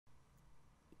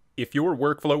If your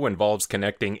workflow involves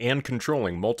connecting and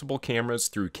controlling multiple cameras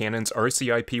through Canon's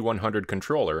RC-IP100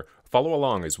 controller, follow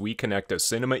along as we connect a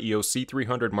Cinema EOS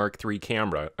C300 Mark III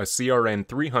camera, a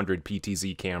CR-N300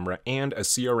 PTZ camera, and a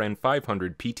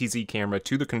CR-N500 PTZ camera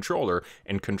to the controller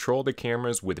and control the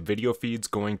cameras with video feeds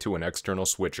going to an external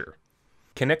switcher.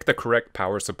 Connect the correct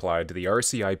power supply to the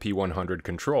RC-IP100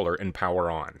 controller and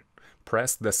power on.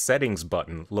 Press the Settings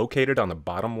button located on the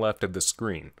bottom left of the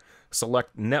screen.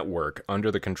 Select Network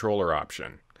under the controller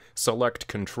option. Select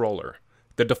Controller.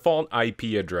 The default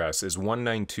IP address is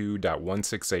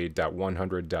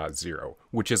 192.168.100.0,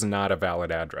 which is not a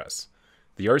valid address.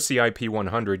 The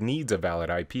RC-IP100 needs a valid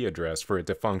IP address for it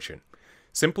to function.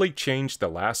 Simply change the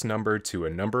last number to a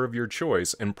number of your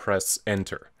choice and press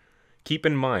Enter. Keep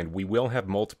in mind, we will have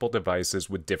multiple devices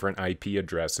with different IP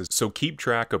addresses, so keep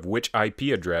track of which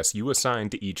IP address you assign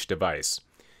to each device.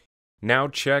 Now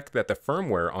check that the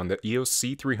firmware on the EOS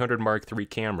C300 Mark III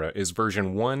camera is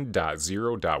version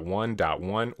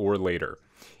 1.0.1.1 or later.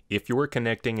 If you are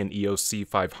connecting an EOS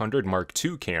C500 Mark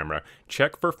II camera,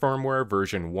 check for firmware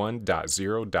version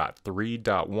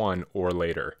 1.0.3.1 or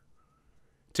later.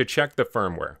 To check the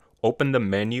firmware, open the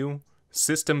menu,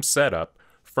 System Setup,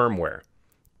 Firmware.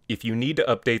 If you need to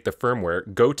update the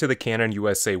firmware, go to the Canon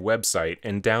USA website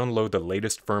and download the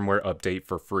latest firmware update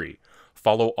for free.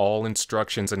 Follow all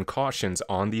instructions and cautions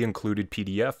on the included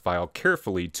PDF file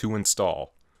carefully to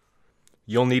install.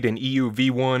 You'll need an EU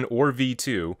V1 or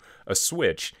V2, a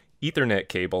switch, Ethernet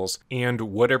cables, and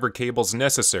whatever cables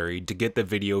necessary to get the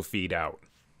video feed out.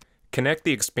 Connect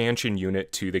the expansion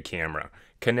unit to the camera.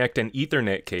 Connect an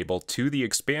Ethernet cable to the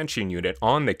expansion unit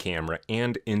on the camera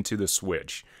and into the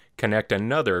switch. Connect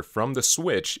another from the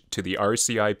switch to the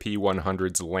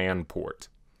RC-IP100's LAN port.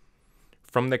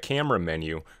 From the camera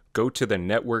menu, go to the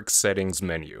Network Settings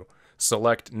menu.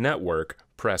 Select Network,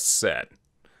 press Set.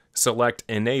 Select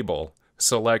Enable,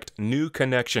 select New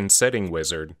Connection Setting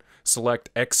Wizard, select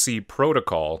XC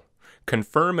Protocol,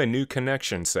 confirm a new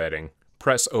connection setting,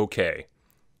 press OK.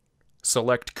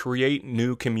 Select Create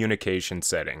New Communication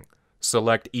Setting.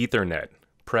 Select Ethernet,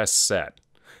 press Set.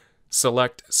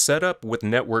 Select Setup with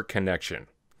Network Connection.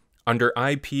 Under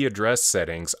IP Address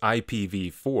Settings,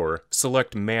 IPv4,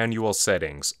 select Manual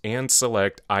Settings and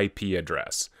select IP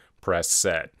Address. Press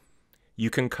Set. You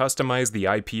can customize the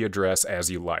IP address as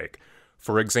you like.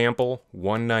 For example,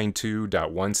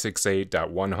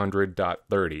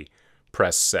 192.168.100.30.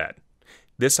 Press Set.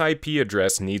 This IP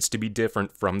address needs to be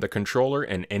different from the controller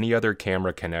and any other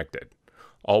camera connected.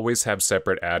 Always have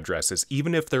separate addresses,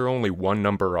 even if they're only one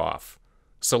number off.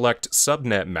 Select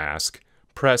Subnet Mask,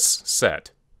 press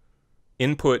Set.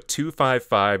 Input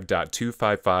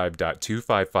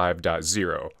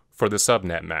 255.255.255.0 for the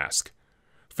subnet mask.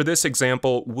 For this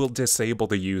example, we'll disable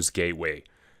the Use Gateway.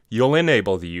 You'll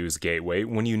enable the Use Gateway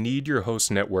when you need your host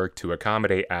network to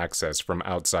accommodate access from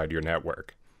outside your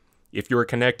network. If you're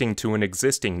connecting to an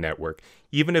existing network,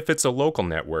 even if it's a local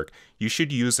network, you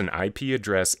should use an IP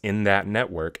address in that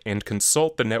network and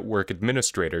consult the network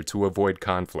administrator to avoid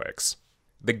conflicts.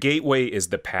 The gateway is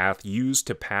the path used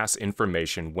to pass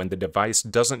information when the device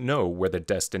doesn't know where the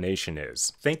destination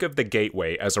is. Think of the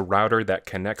gateway as a router that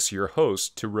connects your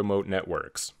host to remote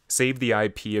networks. Save the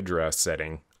IP address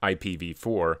setting,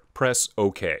 IPv4, press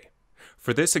OK.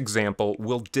 For this example,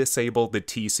 we'll disable the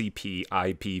TCP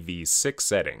IPv6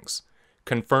 settings.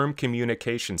 Confirm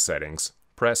communication settings,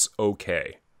 press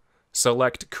OK.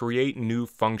 Select Create New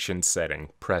Function Setting,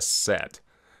 press Set.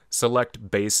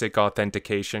 Select Basic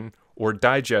Authentication, or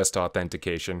Digest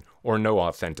Authentication, or No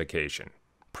Authentication.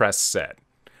 Press Set.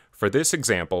 For this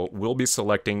example, we'll be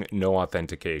selecting No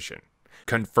Authentication.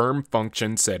 Confirm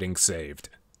function setting saved.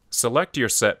 Select your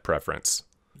set preference.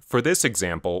 For this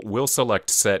example, we'll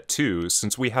select Set To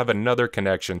since we have another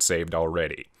connection saved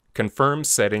already. Confirm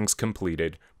settings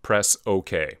completed, press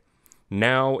OK.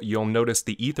 Now you'll notice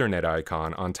the Ethernet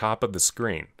icon on top of the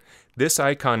screen. This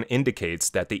icon indicates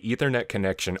that the Ethernet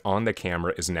connection on the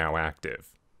camera is now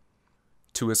active.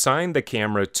 To assign the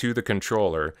camera to the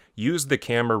controller, use the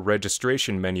camera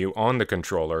registration menu on the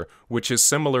controller, which is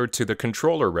similar to the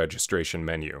controller registration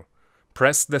menu.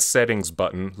 Press the Settings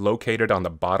button located on the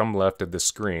bottom left of the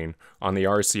screen on the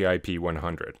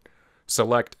RC-IP100.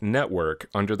 Select Network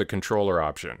under the controller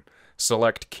option.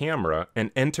 Select Camera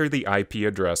and enter the IP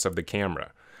address of the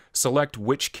camera. Select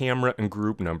which camera and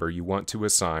group number you want to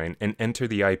assign and enter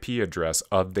the IP address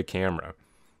of the camera.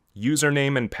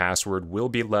 Username and password will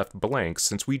be left blank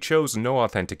since we chose no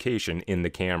authentication in the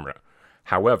camera.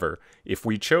 However, if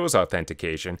we chose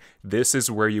authentication, this is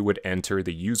where you would enter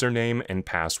the username and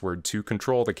password to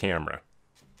control the camera.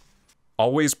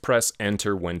 Always press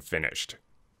Enter when finished.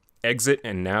 Exit,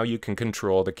 and now you can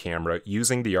control the camera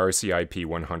using the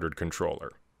RC-IP100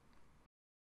 controller.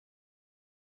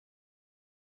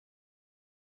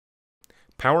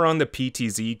 Power on the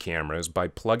PTZ cameras by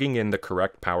plugging in the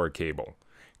correct power cable.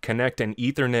 Connect an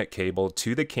Ethernet cable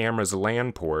to the camera's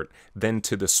LAN port, then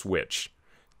to the switch.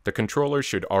 The controller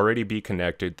should already be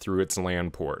connected through its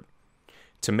LAN port.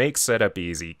 To make setup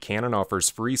easy, Canon offers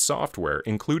free software,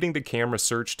 including the camera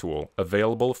search tool,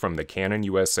 available from the Canon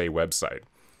USA website.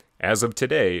 As of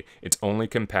today, it's only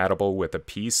compatible with a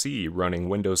PC running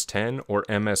Windows 10 or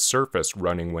MS Surface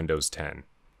running Windows 10.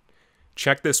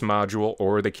 Check this module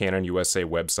or the Canon USA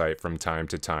website from time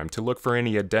to time to look for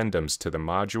any addendums to the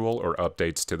module or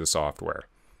updates to the software.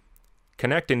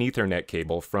 Connect an Ethernet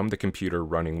cable from the computer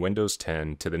running Windows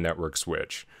 10 to the network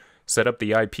switch. Set up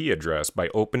the IP address by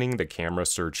opening the camera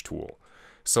search tool.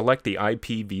 Select the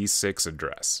IPv6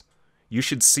 address. You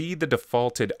should see the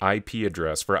defaulted IP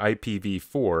address for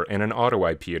IPv4 and an auto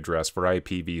IP address for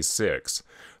IPv6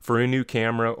 for a new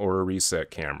camera or a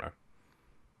reset camera.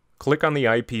 Click on the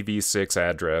IPv6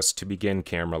 address to begin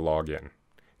camera login.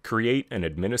 Create an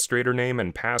administrator name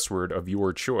and password of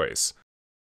your choice.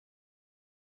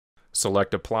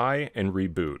 Select Apply and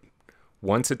reboot.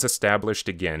 Once it's established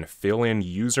again, fill in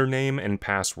username and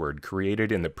password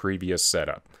created in the previous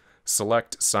setup.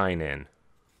 Select Sign In.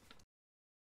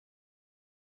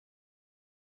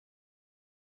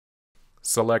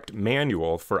 Select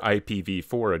Manual for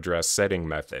IPv4 address setting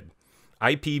method.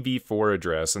 IPv4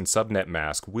 address and subnet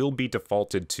mask will be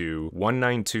defaulted to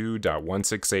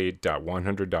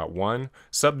 192.168.100.1,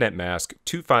 subnet mask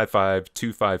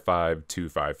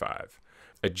 255.255.255.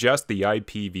 Adjust the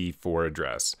IPv4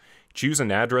 address. Choose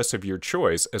an address of your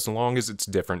choice as long as it's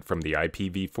different from the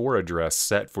IPv4 address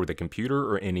set for the computer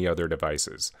or any other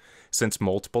devices. Since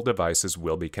multiple devices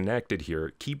will be connected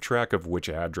here, keep track of which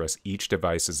address each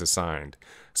device is assigned.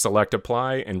 Select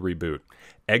Apply and reboot.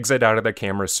 Exit out of the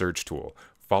camera search tool.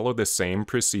 Follow the same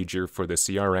procedure for the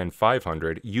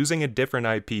CR-N500 using a different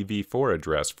IPv4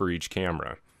 address for each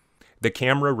camera. The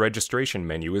camera registration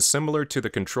menu is similar to the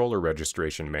controller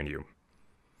registration menu.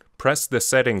 Press the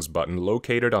Settings button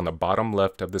located on the bottom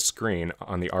left of the screen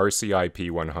on the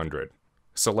RC-IP100.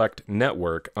 Select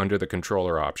Network under the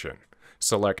controller option.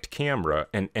 Select Camera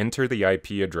and enter the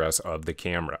IP address of the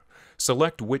camera.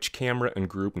 Select which camera and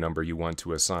group number you want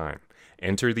to assign.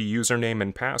 Enter the username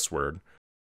and password.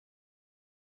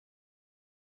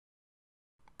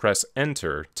 Press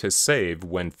Enter to save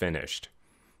when finished.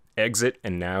 Exit,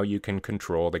 and now you can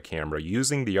control the camera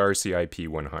using the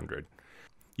RC-IP100.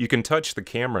 You can touch the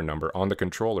camera number on the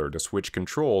controller to switch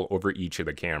control over each of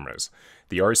the cameras.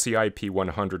 The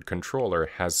RC-IP100 controller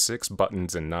has 6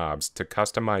 buttons and knobs to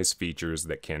customize features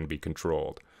that can be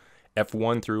controlled.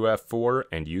 F1 through F4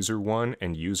 and User 1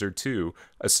 and User 2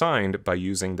 assigned by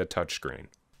using the touchscreen.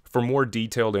 For more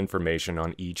detailed information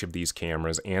on each of these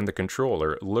cameras and the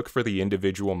controller, look for the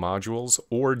individual modules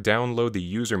or download the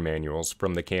user manuals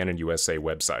from the Canon USA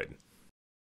website.